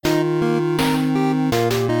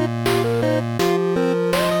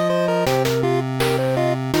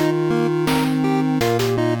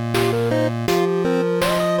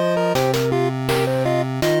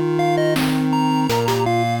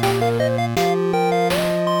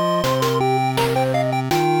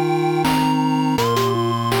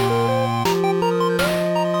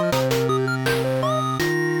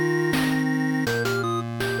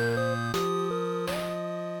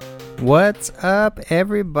What's up,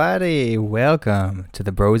 everybody? Welcome to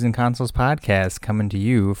the Bros and Consoles podcast, coming to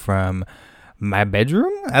you from my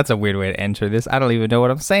bedroom. That's a weird way to enter this. I don't even know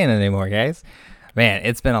what I'm saying anymore, guys. Man,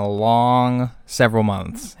 it's been a long several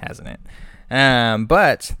months, hasn't it?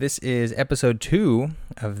 But this is episode 2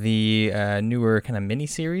 of the newer kind of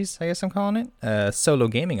mini-series, I guess I'm calling it, solo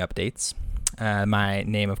gaming updates. My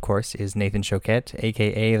name, of course, is Nathan Choquette,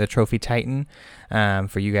 a.k.a. the Trophy Titan.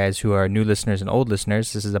 For you guys who are new listeners and old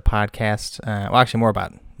listeners, this is a podcast, well, actually more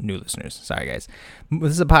about new listeners. Sorry, guys.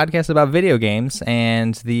 This is a podcast about video games,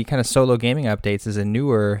 and the kind of solo gaming updates is a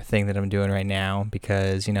newer thing that I'm doing right now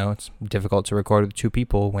because, you know, it's difficult to record with 2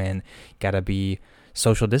 people when you gotta be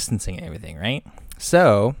social distancing and everything, right?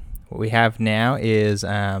 So what we have now is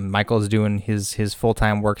Michael's doing his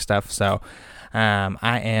full-time work stuff, so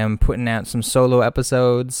I am putting out some solo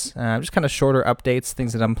episodes, just kind of shorter updates,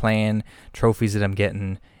 things that I'm playing, trophies that I'm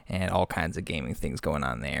getting, and all kinds of gaming things going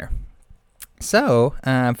on there. So,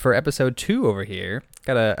 for episode 2 over here,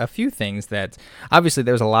 got a few things that, obviously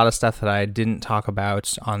there's a lot of stuff that I didn't talk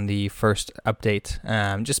about on the first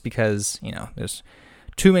update, just because, you know, there's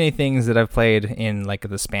too many things that I've played in like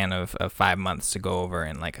the span of 5 months to go over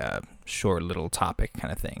in like a short little topic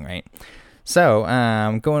kind of thing, right? So,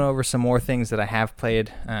 going over some more things that I have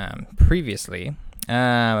played previously.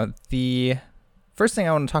 The first thing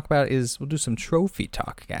I want to talk about is we'll do some trophy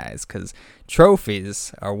talk, guys, because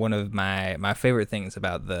trophies are one of my favorite things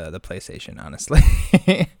about the PlayStation, honestly.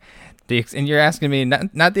 And you're asking me,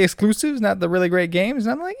 not the exclusives, not the really great games,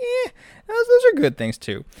 and I'm like, those are good things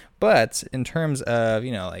too. But in terms of,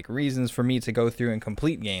 you know, like reasons for me to go through and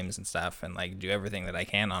complete games and stuff and like do everything that I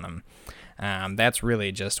can on them, that's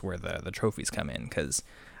really just where the trophies come in, because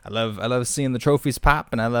I love seeing the trophies pop,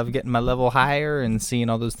 and I love getting my level higher and seeing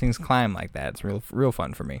all those things climb like that. It's real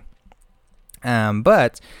fun for me.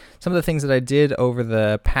 But some of the things that I did over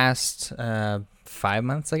the past 5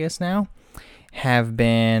 months, I guess now, have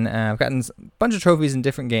been I've gotten a bunch of trophies in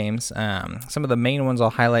different games. Some of the main ones I'll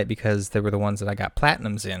highlight because they were the ones that I got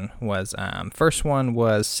platinums in. Was first one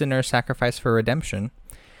was Sinner Sacrifice for Redemption.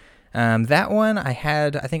 That one I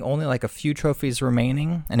had, I think, only like a few trophies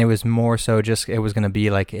remaining, and it was more so just it was going to be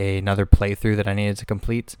like another playthrough that I needed to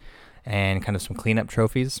complete, and kind of some cleanup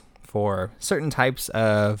trophies for certain types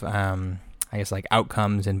of I guess like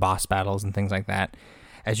outcomes and boss battles and things like that.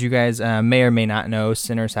 As you guys may or may not know,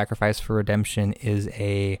 Sinner Sacrifice for Redemption is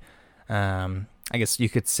a, I guess you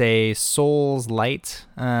could say, Souls-light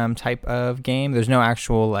type of game. There's no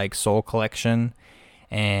actual like soul collection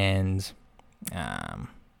and,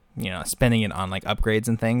 you know, spending it on like upgrades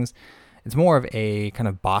and things. It's more of a kind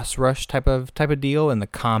of boss rush type of deal, and the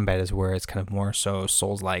combat is where it's kind of more so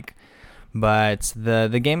Souls-like. But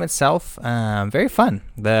the game itself, very fun.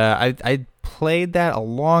 I played that a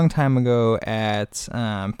long time ago at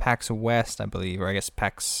PAX West, I believe, or I guess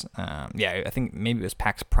PAX, I think maybe it was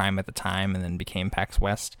PAX Prime at the time and then became PAX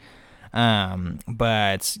West.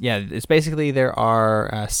 But yeah, it's basically there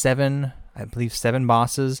are 7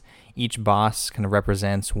 bosses. Each boss kind of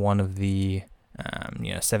represents one of the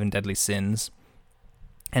 7 deadly sins.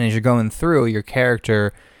 And as you're going through, your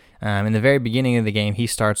character, in the very beginning of the game, he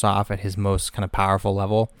starts off at his most kind of powerful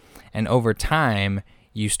level, and over time,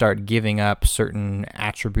 you start giving up certain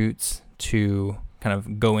attributes to kind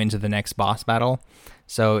of go into the next boss battle.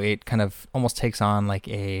 So it kind of almost takes on like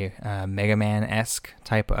a Mega Man-esque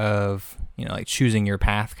type of, you know, like choosing your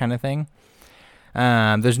path kind of thing.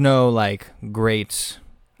 There's no like great,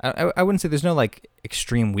 I wouldn't say there's no like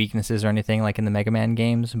extreme weaknesses or anything like in the Mega Man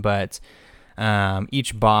games, but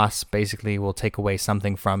each boss basically will take away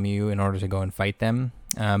something from you in order to go and fight them.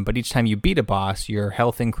 But each time you beat a boss, your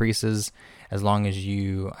health increases as long as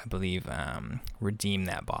you, I believe, redeem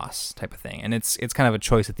that boss type of thing. And it's kind of a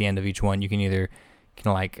choice at the end of each one. You can either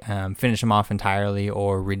finish them off entirely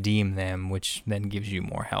or redeem them, which then gives you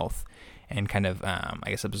more health and kind of, I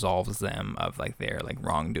guess, absolves them of like their like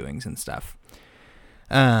wrongdoings and stuff.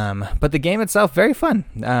 But the game itself, very fun.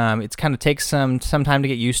 It's kind of takes some time to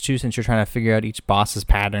get used to since you're trying to figure out each boss's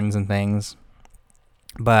patterns and things.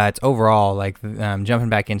 But overall, like jumping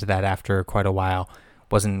back into that after quite a while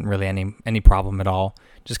wasn't really any problem at all.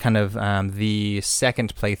 Just kind of the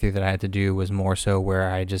second playthrough that I had to do was more so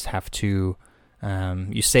where I just have to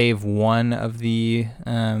you save one of the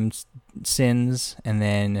sins and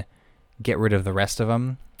then get rid of the rest of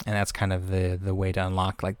them, and that's kind of the way to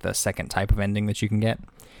unlock like the second type of ending that you can get.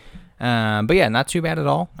 But yeah, not too bad at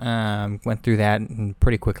all. Went through that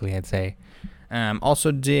pretty quickly, I'd say.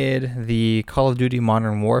 Also did the Call of Duty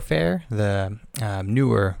Modern Warfare, the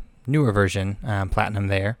newer version, platinum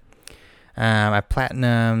there. I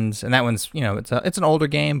platinumed, and that one's, it's an older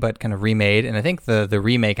game, but kind of remade. And I think the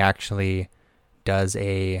remake actually does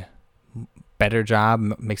a better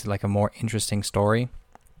job, makes it like a more interesting story.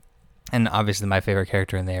 And obviously, my favorite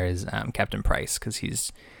character in there is Captain Price, because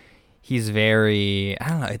he's very, I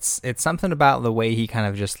don't know, it's something about the way he kind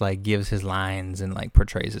of just like gives his lines and like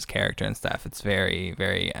portrays his character and stuff. It's very,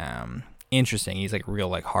 very interesting. He's like a real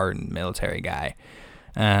like hardened military guy,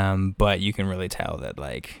 but you can really tell that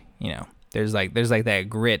like, there's like that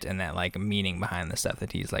grit and that like meaning behind the stuff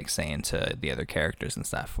that he's like saying to the other characters and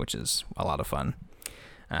stuff, which is a lot of fun.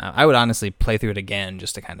 I would honestly play through it again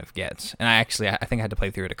just to kind of get, and I think I had to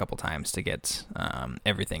play through it a couple times to get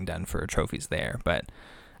everything done for trophies there, but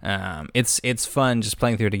it's fun just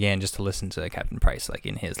playing through it again just to listen to Captain Price like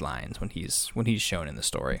in his lines when he's shown in the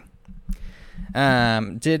story.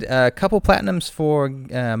 Did a couple platinums for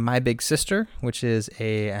My Big Sister, which is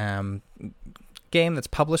a game that's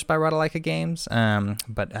published by Rodalika Games,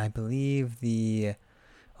 but I believe I'm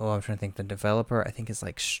trying to think, the developer I think is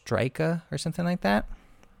like Strika or something like that.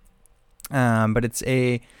 But it's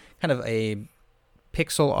a kind of a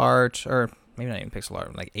pixel art, or maybe not even pixel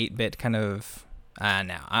art, like 8-bit kind of.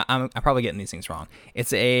 Now I'm probably getting these things wrong.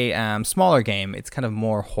 It's a smaller game. It's kind of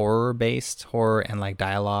more horror and like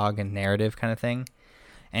dialogue and narrative kind of thing.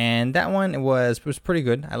 And that one was pretty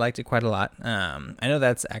good. I liked it quite a lot. I know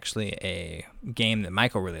that's actually a game that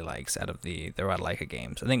Michael really likes out of the Rodalika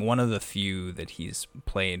games. I think one of the few that he's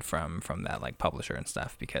played from that like publisher and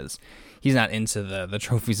stuff, because he's not into the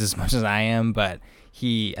trophies as much as I am, but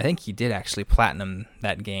I think he did actually platinum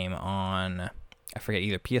that game on, I forget,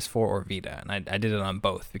 either PS4 or Vita, and I did it on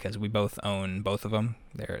both because we both own both of them.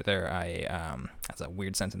 They're that's a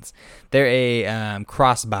weird sentence. They're a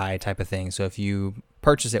cross-buy type of thing. So if you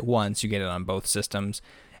purchase it once, you get it on both systems.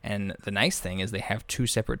 And the nice thing is they have 2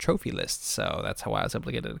 separate trophy lists, so that's how I was able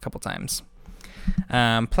to get it a couple times.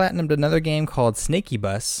 Platinumed another game called Snaky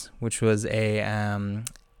Bus, which was I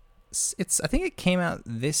think it came out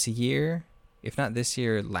this year, if not this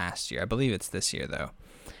year, last year. I believe it's this year though.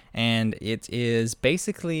 And it is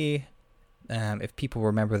basically, if people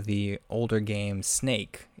remember the older game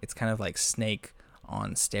Snake, it's kind of like Snake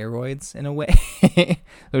on steroids in a way,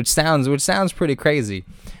 which sounds pretty crazy,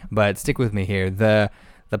 but stick with me here. The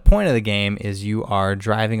point of the game is you are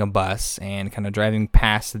driving a bus and kind of driving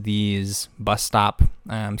past these bus stop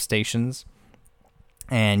stations,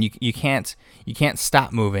 and you can't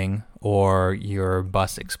stop moving or your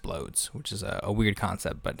bus explodes, which is a weird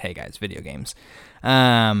concept, but hey guys, video games.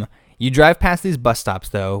 You drive past these bus stops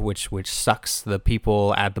though, which sucks the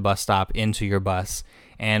people at the bus stop into your bus.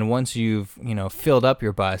 And once you've filled up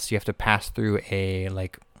your bus, you have to pass through a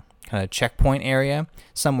like kind of checkpoint area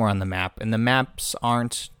somewhere on the map. And the maps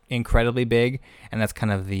aren't incredibly big, and that's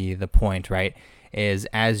kind of the point, right? Is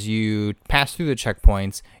as you pass through the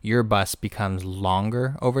checkpoints, your bus becomes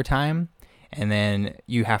longer over time, and then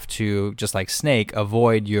you have to, just like Snake,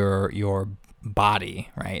 avoid your body,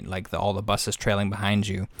 right? Like all the buses trailing behind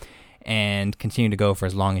you, and continue to go for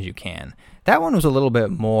as long as you can. That one was a little bit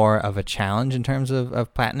more of a challenge in terms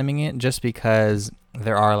of platinuming it, just because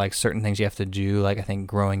there are like certain things you have to do, like I think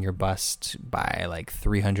growing your bus by like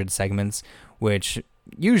 300 segments, which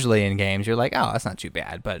usually in games you're like, oh, that's not too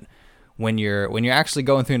bad, but when you're actually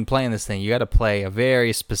going through and playing this thing, you got to play a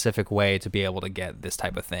very specific way to be able to get this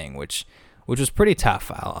type of thing, which was pretty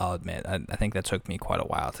tough, I'll admit. I think that took me quite a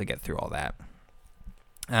while to get through all that.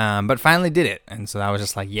 But finally did it, and so I was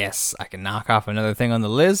just like, yes, I can knock off another thing on the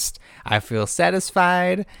list. I feel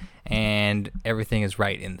satisfied, and everything is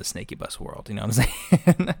right in the Snaky Bus world. You know what I'm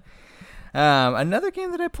saying? Another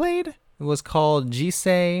game that I played was called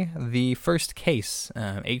Jisei The First Case,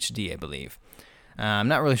 HD, I believe. I'm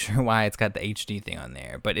not really sure why it's got the HD thing on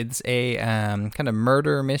there, but it's a kind of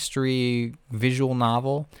murder mystery visual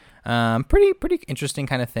novel. Pretty interesting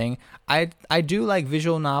kind of thing. I do like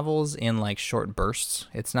visual novels in like short bursts.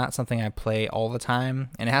 It's not something I play all the time,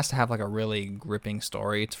 and it has to have like a really gripping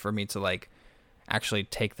story for me to like actually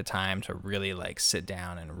take the time to really like sit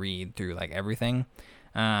down and read through like everything.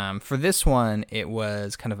 For this one, it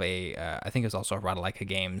was kind of I think it was also a Rodalika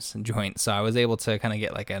Games joint, so I was able to kind of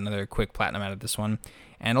get like another quick platinum out of this one.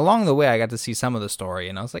 And along the way, I got to see some of the story,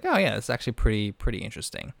 and I was like, oh yeah, it's actually pretty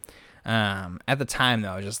interesting. At the time,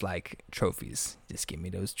 though, I was just like, trophies. Just give me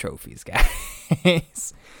those trophies,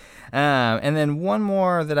 guys. And then one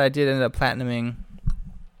more that I did end up platinuming,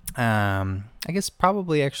 I guess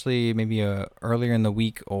probably actually maybe earlier in the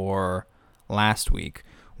week or last week,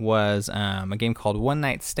 was a game called One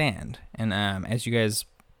Night Stand. And as you guys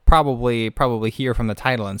probably hear from the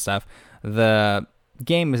title and stuff, the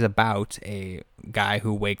game is about a guy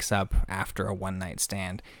who wakes up after a one-night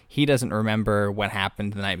stand. He doesn't remember what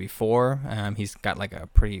happened the night before. He's got like a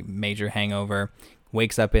pretty major hangover,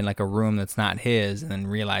 wakes up in like a room that's not his, and then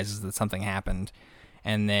realizes that something happened.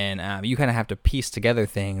 And then you kind of have to piece together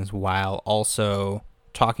things while also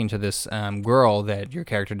talking to this girl that your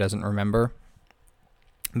character doesn't remember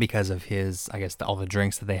because of his, I guess, all the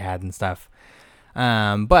drinks that they had and stuff.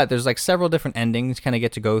 But there's like several different endings you kind of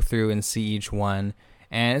get to go through and see each one.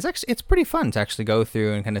 And it's pretty fun to actually go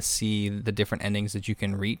through and kind of see the different endings that you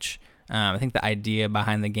can reach. I think the idea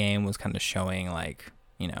behind the game was kind of showing like,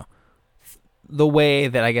 the way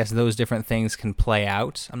that I guess those different things can play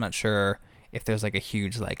out. I'm not sure if there's like a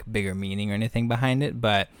huge like bigger meaning or anything behind it,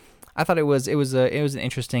 but I thought it was an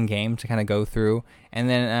interesting game to kind of go through. And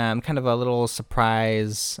then kind of a little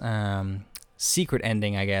surprise secret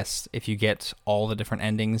ending, I guess, if you get all the different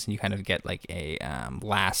endings, and you kind of get like a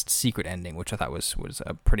last secret ending, which I thought was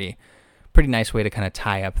a pretty nice way to kind of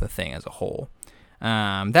tie up the thing as a whole.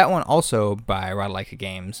 That one also by Rodelaika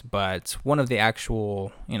Games, but one of the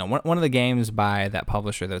actual, one of the games by that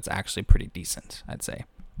publisher that's actually pretty decent, I'd say.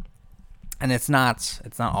 And it's not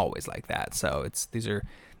always like that. So these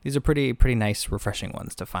are pretty nice, refreshing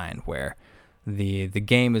ones to find where the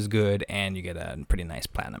game is good and you get a pretty nice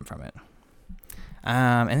platinum from it.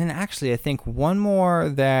 And then actually, I think one more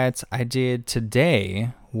that I did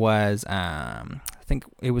today was, I think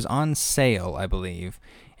it was on sale, I believe,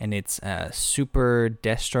 and it's Super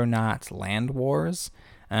Destronaut Land Wars,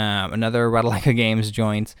 another Rodelaika Games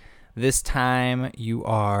joint. This time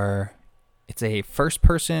it's a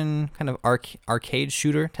first-person kind of arcade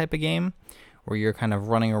shooter type of game where you're kind of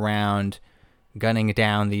running around gunning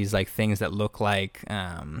down these like things that look like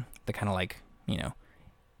the kind of like,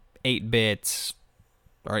 8-bit,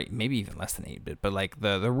 or maybe even less than 8-bit, but like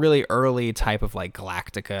the really early type of like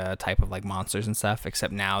Galactica type of like monsters and stuff,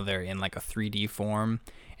 except now they're in like a 3D form,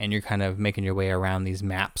 and you're kind of making your way around these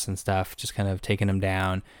maps and stuff, just kind of taking them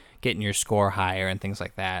down, getting your score higher and things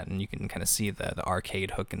like that, and you can kind of see the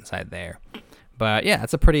arcade hook inside there. But yeah,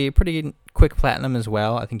 it's a pretty quick platinum as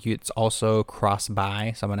well. I think it's also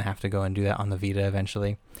cross-buy, so I'm going to have to go and do that on the Vita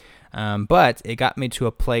eventually. But it got me to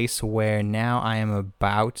a place where now I am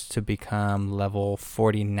about to become level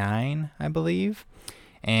 49, I believe.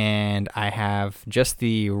 And I have just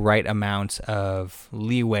the right amount of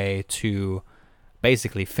leeway to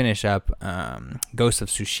basically finish up Ghost of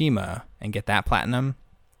Tsushima and get that platinum.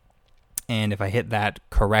 And if I hit that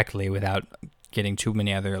correctly without getting too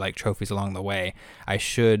many other like trophies along the way, it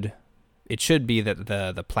should be that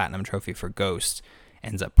the platinum trophy for Ghost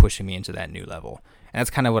ends up pushing me into that new level. And that's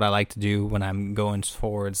kind of what I like to do when I'm going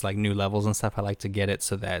towards like new levels and stuff. I like to get it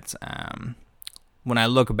so that when I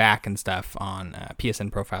look back and stuff on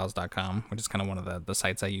psnprofiles.com, which is kind of one of the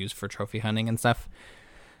sites I use for trophy hunting and stuff,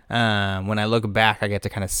 when I look back, I get to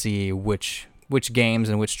kind of see which games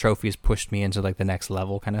and which trophies pushed me into like the next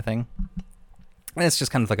level kind of thing. And it's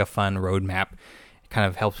just kind of like a fun roadmap. It kind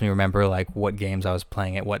of helps me remember like what games I was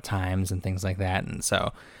playing at what times and things like that. And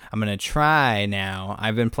so I'm going to try now.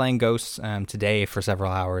 I've been playing Ghosts today for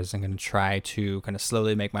several hours. I'm going to try to kind of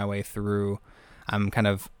slowly make my way through. I'm kind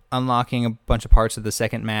of unlocking a bunch of parts of the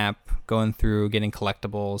second map, going through, getting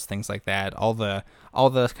collectibles, things like that. All the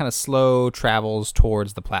kind of slow travels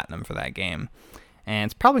towards the platinum for that game.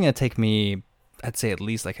 And it's probably going to take me, I'd say, at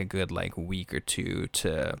least like a good like week or two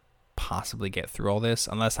to possibly get through all this,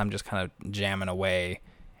 unless I'm just kind of jamming away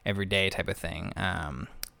every day type of thing.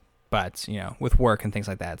 But with work and things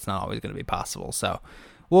like that, it's not always going to be possible. So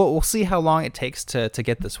we'll see how long it takes to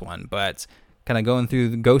get this one. But kind of going through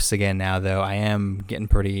the Ghosts again now, though, I am getting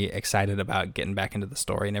pretty excited about getting back into the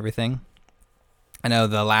story and everything. I know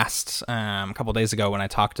the last couple days ago when I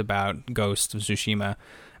talked about Ghost of Tsushima,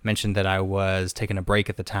 mentioned that I was taking a break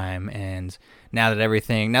at the time, and now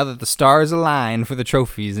that the stars align for the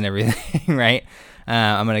trophies and everything, right?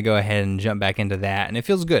 I'm going to go ahead and jump back into that, and it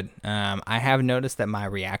feels good. I have noticed that my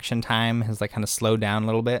reaction time has like kind of slowed down a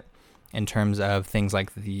little bit in terms of things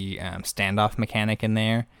like the standoff mechanic in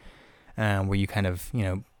there, where you kind of,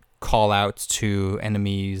 call out to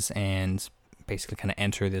enemies and basically kind of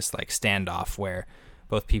enter this like standoff where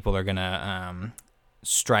both people are going to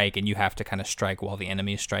strike, and you have to kind of strike while the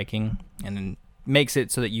enemy is striking, and then makes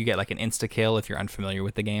it so that you get like an insta-kill if you're unfamiliar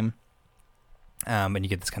with the game. And you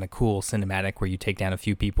get this kind of cool cinematic where you take down a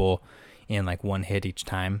few people in like one hit each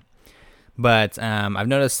time. But I've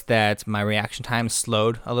noticed that my reaction time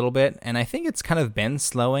slowed a little bit, and I think it's kind of been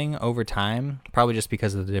slowing over time, probably just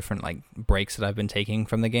because of the different like breaks that I've been taking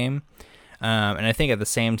from the game. And I think at the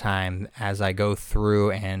same time, as I go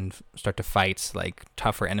through and start to fight like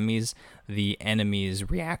tougher enemies, the enemy's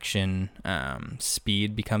reaction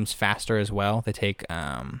speed becomes faster as well. They take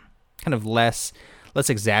kind of less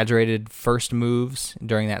exaggerated first moves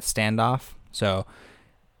during that standoff. So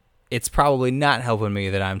it's probably not helping me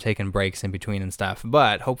that I'm taking breaks in between and stuff,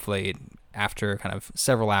 but hopefully after kind of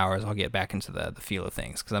several hours, I'll get back into the feel of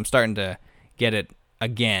things, because I'm starting to get it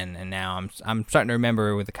again, and now I'm starting to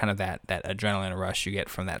remember with the kind of that adrenaline rush you get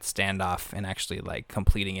from that standoff and actually like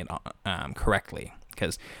completing it correctly.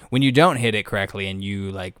 Because when you don't hit it correctly and you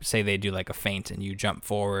like say they do like a feint and you jump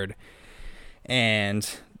forward, and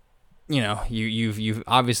you know you've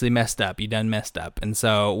obviously messed up, messed up, and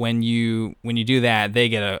so when you do that, they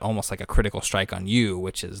get almost like a critical strike on you,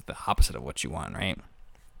 which is the opposite of what you want, right?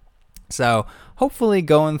 So hopefully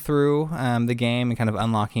going through the game and kind of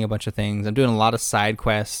unlocking a bunch of things. I'm doing a lot of side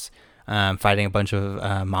quests, fighting a bunch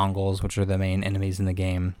of Mongols, which are the main enemies in the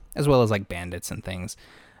game, as well as like bandits and things.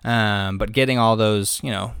 But getting all those,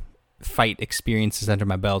 fight experiences under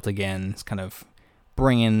my belt again is kind of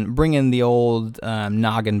bringing the old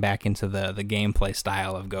noggin back into the gameplay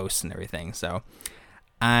style of Ghosts and everything. So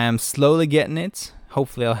I'm slowly getting it.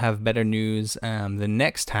 Hopefully I'll have better news the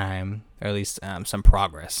next time, or at least some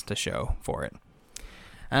progress to show for it.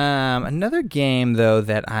 Another game, though,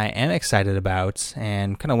 that I am excited about,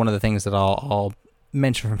 and kind of one of the things that I'll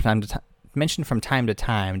mention from time to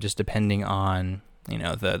time, just depending on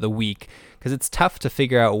the week, because it's tough to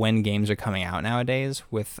figure out when games are coming out nowadays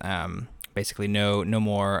with basically no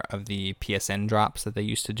more of the PSN drops that they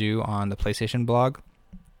used to do on the PlayStation blog.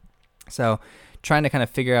 So trying to kind of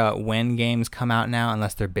figure out when games come out now,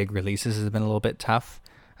 unless they're big releases, has been a little bit tough.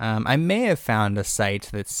 I may have found a site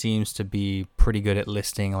that seems to be pretty good at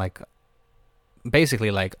listing basically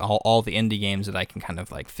all the indie games that I can kind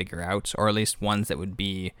of like figure out, or at least ones that would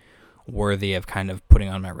be worthy of kind of putting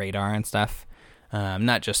on my radar and stuff.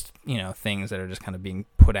 Not just, things that are just kind of being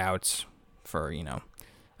put out for,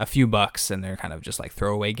 a few bucks and they're kind of just like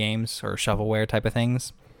throwaway games or shovelware type of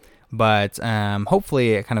things. But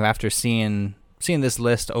hopefully kind of after seeing this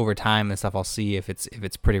list over time and stuff, I'll see if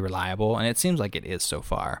it's pretty reliable, and it seems like it is so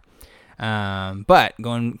far. But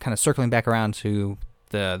circling back around to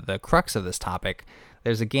the crux of this topic,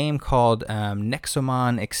 there's a game called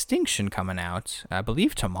Nexomon Extinction coming out, I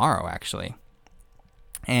believe tomorrow actually.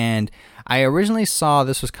 And I originally saw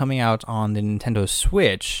this was coming out on the Nintendo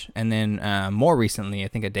Switch, and then more recently, I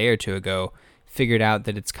think a day or two ago, figured out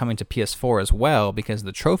that it's coming to PS4 as well, because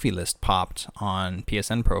the trophy list popped on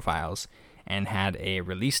PSN profiles and had a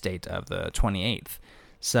release date of the 28th.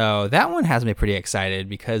 So that one has me pretty excited,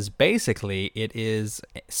 because basically it is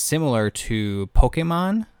similar to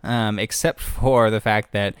Pokemon, except for the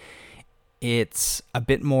fact that it's a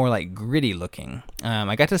bit more like gritty looking.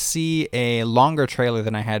 I got to see a longer trailer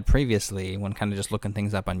than I had previously when kind of just looking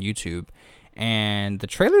things up on YouTube. And the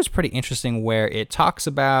trailer is pretty interesting, where it talks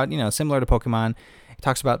about, similar to Pokemon, it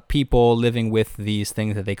talks about people living with these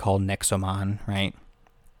things that they call Nexomon, right?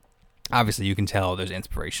 Obviously, you can tell there's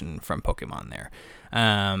inspiration from Pokemon there.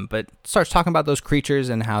 But starts talking about those creatures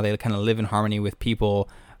and how they kind of live in harmony with people.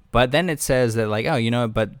 But then it says that,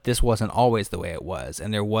 but this wasn't always the way it was.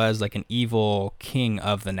 And there was like an evil king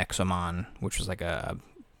of the Nexomon, which was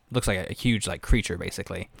looks like a huge like creature,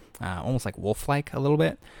 basically. Almost like wolf-like a little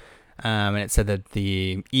bit. And it said that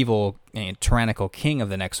the evil tyrannical king of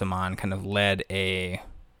the Nexomon kind of led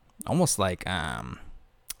almost like a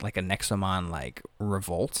Nexomon like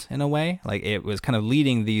revolt in a way. Like it was kind of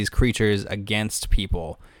leading these creatures against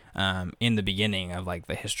people in the beginning of like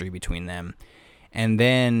the history between them. And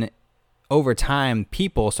then over time,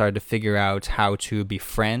 people started to figure out how to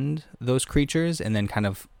befriend those creatures and then kind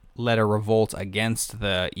of led a revolt against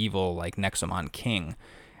the evil like Nexomon king.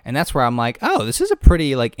 And that's where I'm like, oh, this is a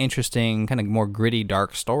pretty like interesting, kind of more gritty,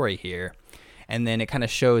 dark story here. And then it kind of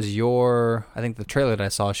shows I think the trailer that I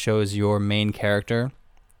saw shows your main character,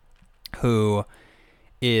 who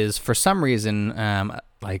is for some reason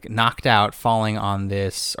knocked out on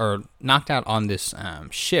this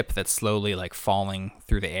ship that's slowly like falling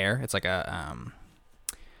through the air. It's like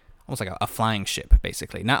almost like a flying ship,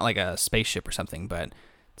 basically, not like a spaceship or something, but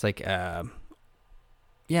it's like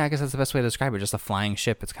I guess that's the best way to describe it. Just a flying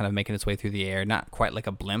ship. It's kind of making its way through the air, not quite like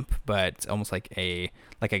a blimp, but almost like a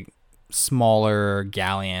smaller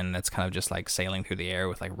galleon that's kind of just like sailing through the air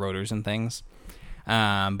with like rotors and things.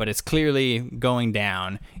 But it's clearly going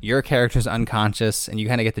down. Your character's unconscious, and you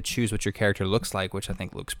kind of get to choose what your character looks like, which I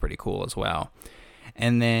think looks pretty cool as well.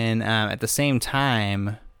 And then at the same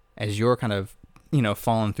time, as you're kind of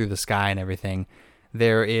falling through the sky and everything,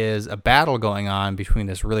 there is a battle going on between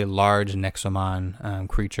this really large Nexomon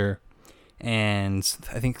creature and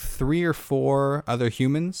I think 3 or 4 other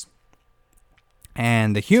humans.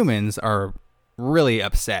 And the humans are really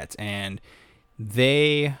upset, and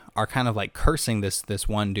they are kind of like cursing this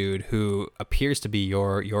one dude who appears to be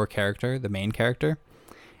your character, the main character,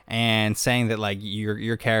 and saying that like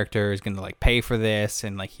your character is going to like pay for this,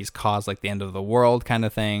 and like he's caused like the end of the world kind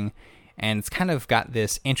of thing. And it's kind of got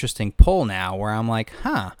this interesting pull now where I'm like,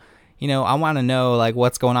 I want to know like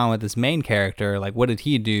what's going on with this main character. Like, what did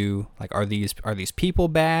he do? Like, are these people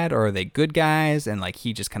bad, or are they good guys? And like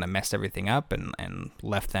he just kind of messed everything up and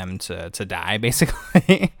left them to die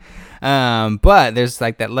basically. But there's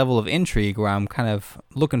like that level of intrigue where I'm kind of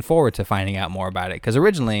looking forward to finding out more about it, because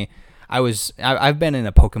originally I've been in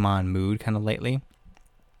a Pokemon mood kind of lately.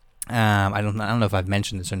 I don't know if I've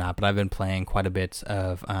mentioned this or not, but I've been playing quite a bit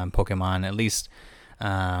of Pokemon, at least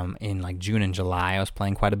in like June and July. I was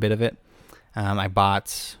playing quite a bit of it. I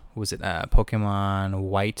bought, Pokemon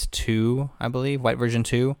White 2, I believe, White version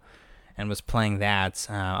 2, and was playing that.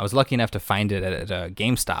 I was lucky enough to find it at a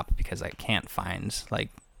GameStop, because I can't find like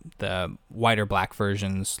the white or black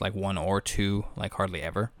versions, like 1 or 2, like hardly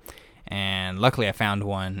ever. And luckily I found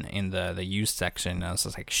one in the used section. I was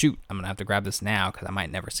just like, shoot, I'm going to have to grab this now because I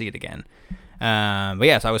might never see it again. But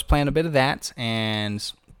yeah, so I was playing a bit of that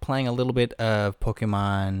and playing a little bit of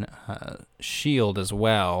Pokemon Shield as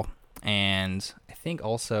well. And I think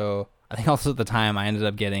also at the time I ended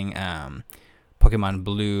up getting Pokemon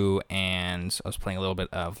Blue, and I was playing a little bit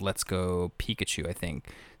of Let's Go Pikachu, I think.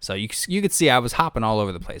 So you could see I was hopping all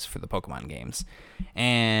over the place for the Pokemon games.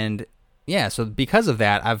 And yeah, so because of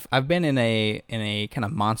that, I've been in a kind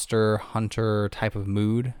of Monster Hunter type of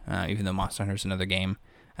mood, even though Monster Hunter is another game.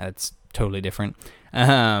 It's totally different.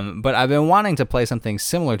 But I've been wanting to play something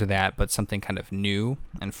similar to that, but something kind of new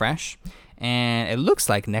and fresh. And it looks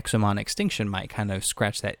like Nexomon Extinction might kind of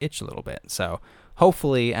scratch that itch a little bit. So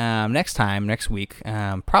hopefully next week,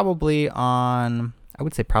 probably on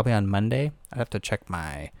Monday. I'd have to check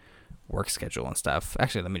my work schedule and stuff.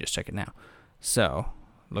 Actually, let me just check it now. So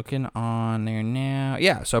looking on there now.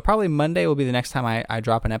 Yeah, so probably Monday will be the next time I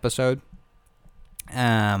drop an episode.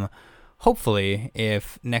 Hopefully,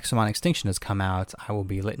 if Nexomon Extinction has come out, I will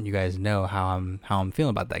be letting you guys know how I'm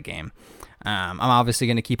feeling about that game. I'm obviously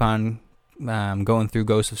going to keep on going through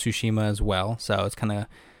Ghost of Tsushima as well, so there's going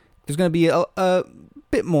to be a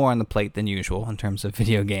bit more on the plate than usual in terms of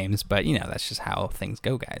video games, but that's just how things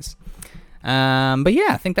go, guys. But yeah,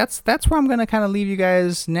 I think that's where I'm going to kind of leave you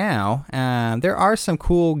guys now. There are some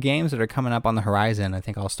cool games that are coming up on the horizon. I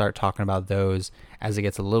think I'll start talking about those as it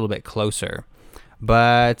gets a little bit closer.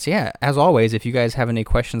 But yeah, as always, if you guys have any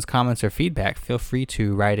questions, comments, or feedback, feel free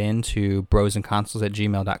to write in to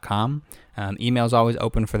brosandconsoles@gmail.com. Email's always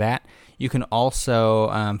open for that. You can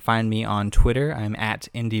also find me on Twitter. I'm at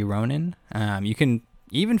IndieRonin. You can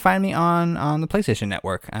even find me on the PlayStation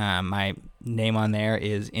Network. My name on there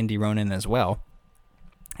is Indie Ronin as well.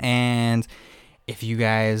 And if you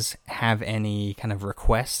guys have any kind of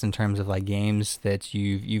requests in terms of like games that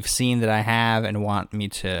you've seen that I have and want me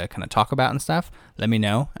to kind of talk about and stuff, let me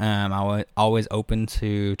know. I'm always open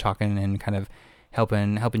to talking and kind of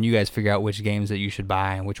helping you guys figure out which games that you should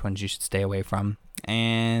buy and which ones you should stay away from.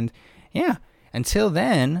 And yeah, until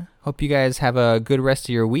then, hope you guys have a good rest of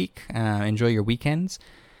your week. Enjoy your weekends.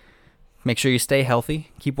 Make sure you stay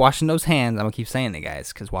healthy. Keep washing those hands. I'm going to keep saying it,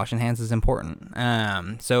 guys, because washing hands is important.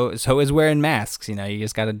 So is wearing masks. You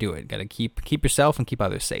just got to do it. Got to keep yourself and keep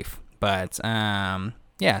others safe. But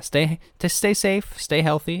yeah, stay safe, stay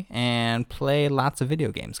healthy, and play lots of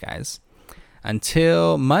video games, guys.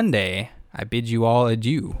 Until Monday, I bid you all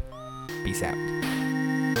adieu. Peace out.